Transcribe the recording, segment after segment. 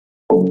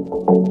Rep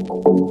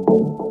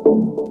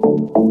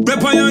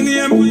on your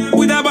name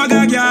with a bag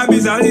of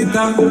garbage a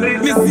liter.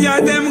 Me see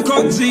a them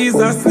cut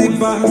Jesus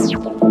slippers.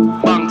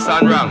 Banks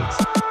and ranks.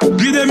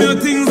 Give them your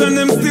things and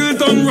them still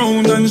turn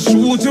round and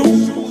shoot you.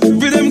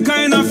 With them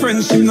kind of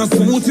friendship not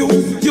suit you.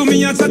 You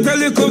me a chat a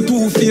little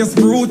two-face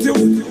brute you.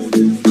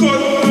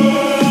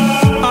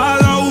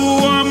 All of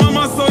who want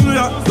mama son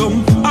lock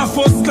them. A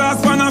first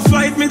class when a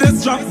flight me they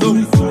strap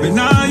them. Me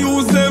nah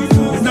use them,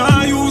 me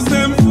nah use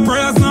them.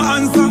 Prayers no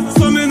answer,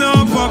 so me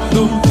nah pop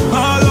them.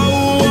 All of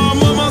who want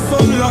mama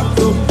son lock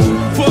them.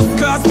 First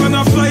class when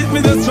a flight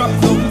me they strap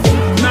them.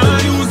 Nah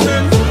use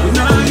them, me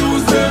nah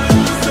use them.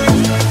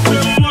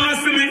 Them want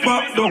see me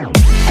pop them.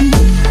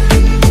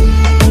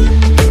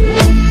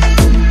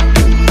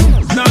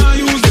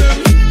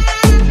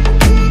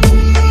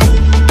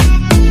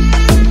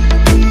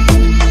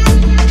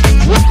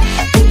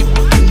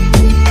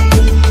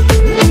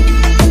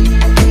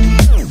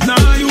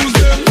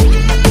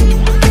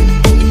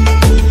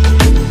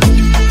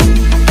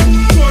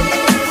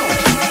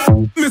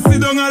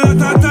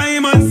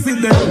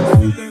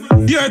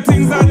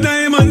 Things are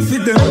diamond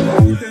fit them.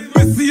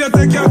 We see you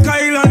take your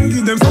Kyle and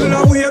give them. Still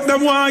a wait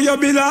them want you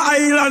build a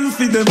island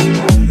fit them.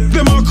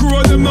 Them a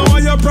crow them now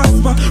while you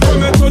prosper.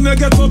 From a ton you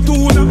get a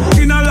tuna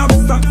in a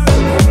lobster.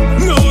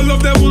 No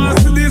love them want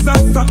see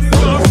disaster.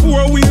 No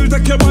 4-wheel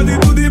take your body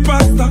to the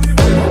pasta.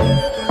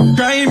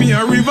 Cry me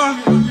a river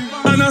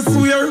and I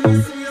swear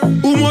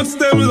who much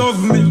them love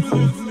me.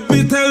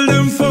 Me tell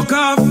them fuck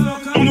off.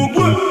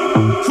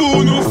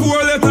 Fool no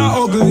 4-letter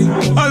ugly.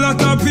 A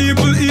lot of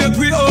people hate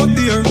we out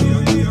there.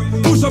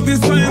 Push up his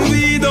sign,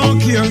 we don't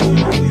care.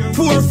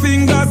 4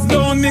 fingers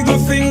down, middle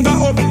finger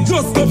up.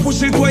 Just to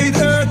push it wide,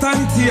 earth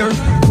and tear.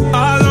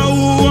 All of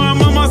who want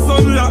mama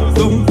son lock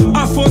them.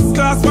 A first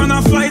class when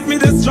a flight me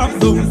they strap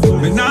them.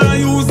 Me nah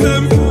use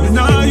them, me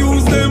nah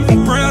use them.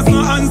 Prayers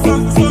no answer,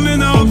 so me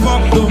nah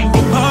pop them.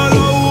 All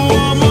of who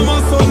want mama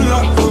son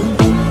lock them.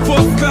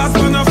 First class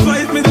when a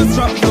flight me they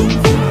strap them.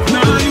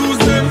 Nah use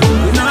them,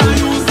 me nah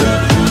use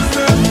them.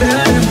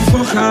 Let them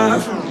fuck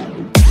off.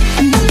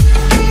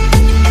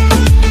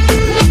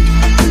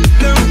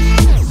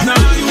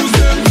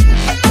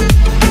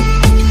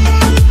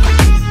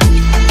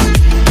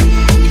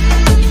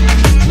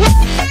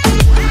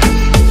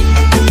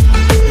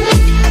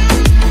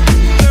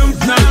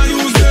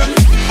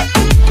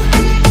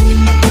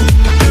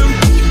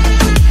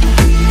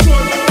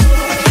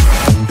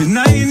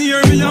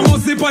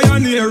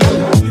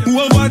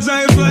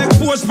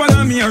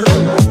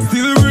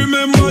 Still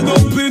remember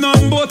dumpling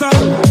and butter.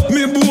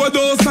 Me board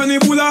house and the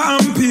bulla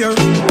ampere.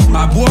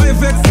 A boy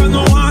vex and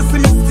no want see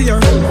me steer.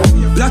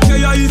 Like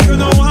your if you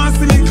no want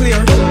see me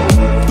clear.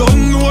 Don't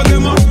know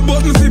them a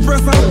button fi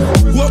presser.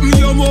 Open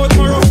your mouth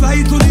more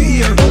fly to the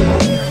ear.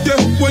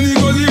 Yeah, when you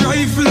go the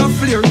rifle a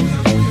flare.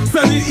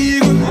 Send the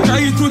eagle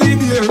right to the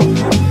deer.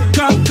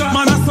 Cat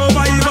man a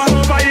survivor.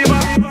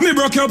 Me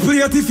broke your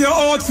plate if you're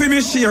out fi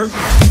me share.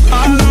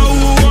 All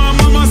who want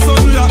mama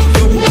son lock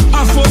them.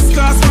 A first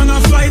class man a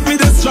flight me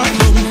they strap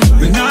them.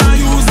 Me nah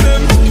use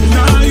them, me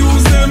nah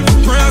use them.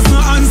 Prayers no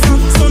answer,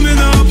 so me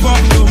nah pop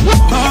them.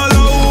 All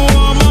who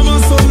want mama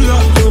son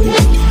lock them.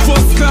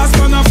 First class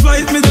man a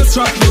flight me they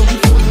strap them.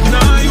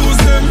 Nah use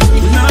them, me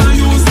nah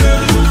use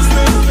them.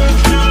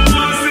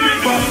 Nah see me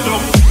pop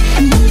them.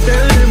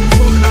 Tell them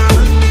fuck off.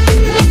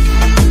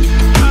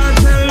 I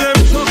tell them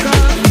fuck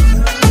off.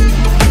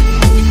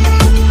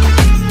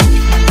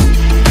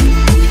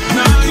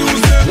 Nah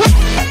use them.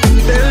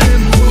 Tell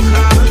them fuck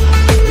off.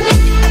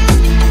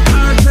 I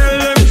tell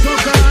them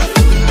fuck off.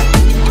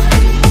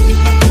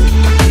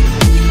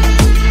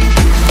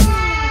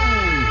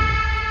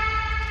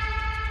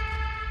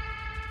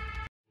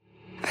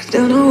 I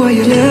don't know why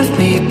you left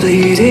me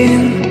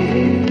bleeding.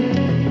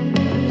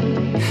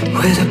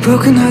 With a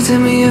broken heart, tell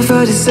me if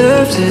I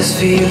deserve this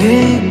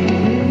feeling.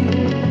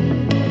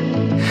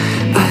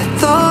 I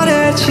thought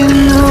that you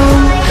know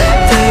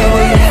that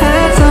we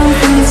had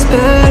something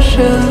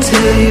special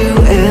till you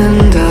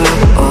end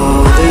up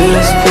all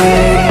this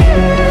way.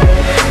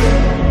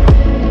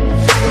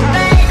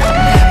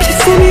 Please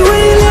tell me why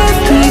you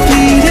left me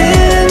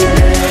bleeding.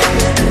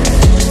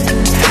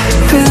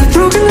 With a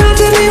broken heart,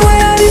 tell me why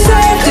I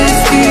deserve this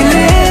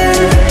feeling.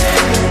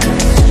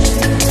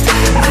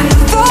 I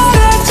thought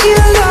that you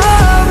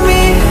loved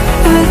me.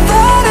 I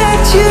thought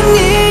that you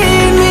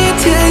need me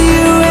till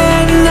you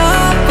end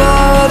up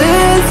all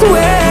this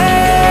way.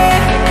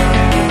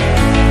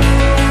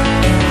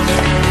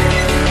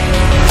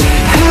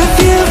 Have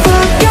you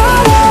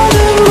forgot all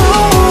the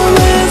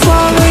moments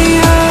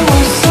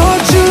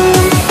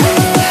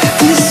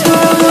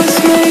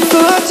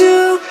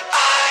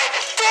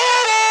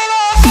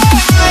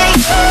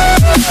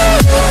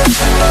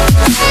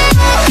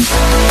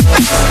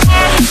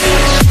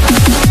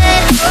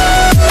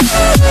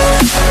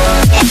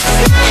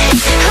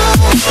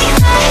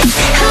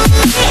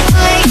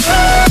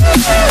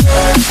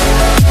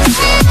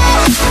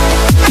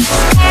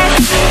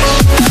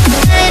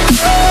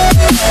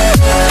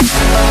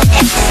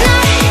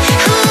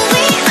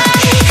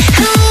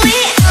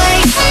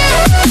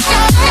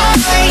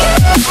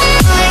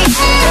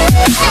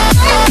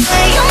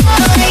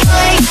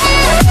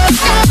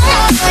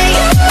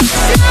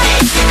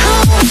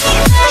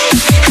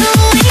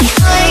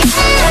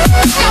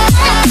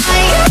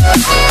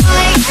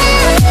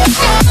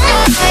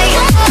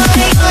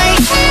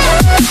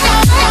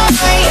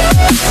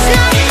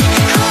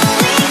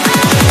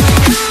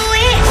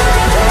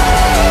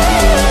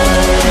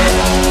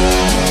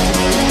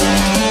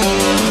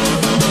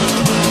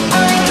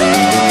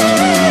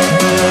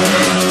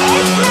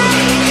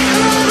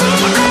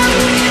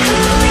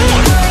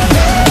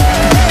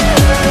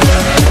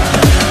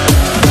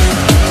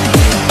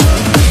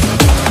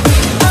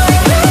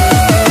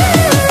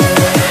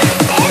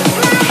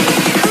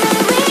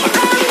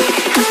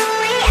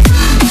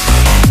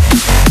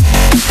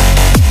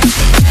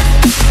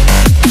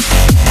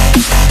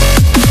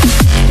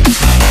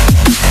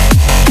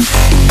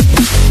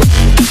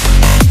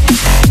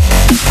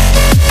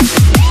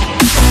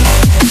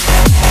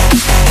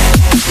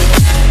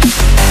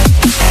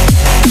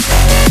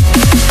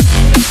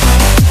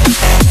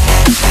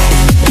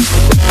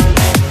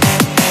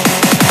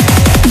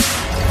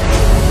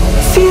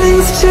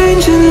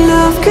change and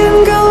love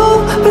can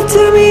go, but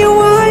tell me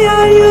why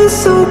are you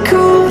so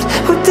cold?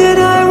 What did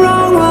I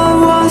wrong? What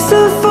was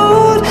the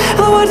fault?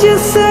 And what you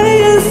say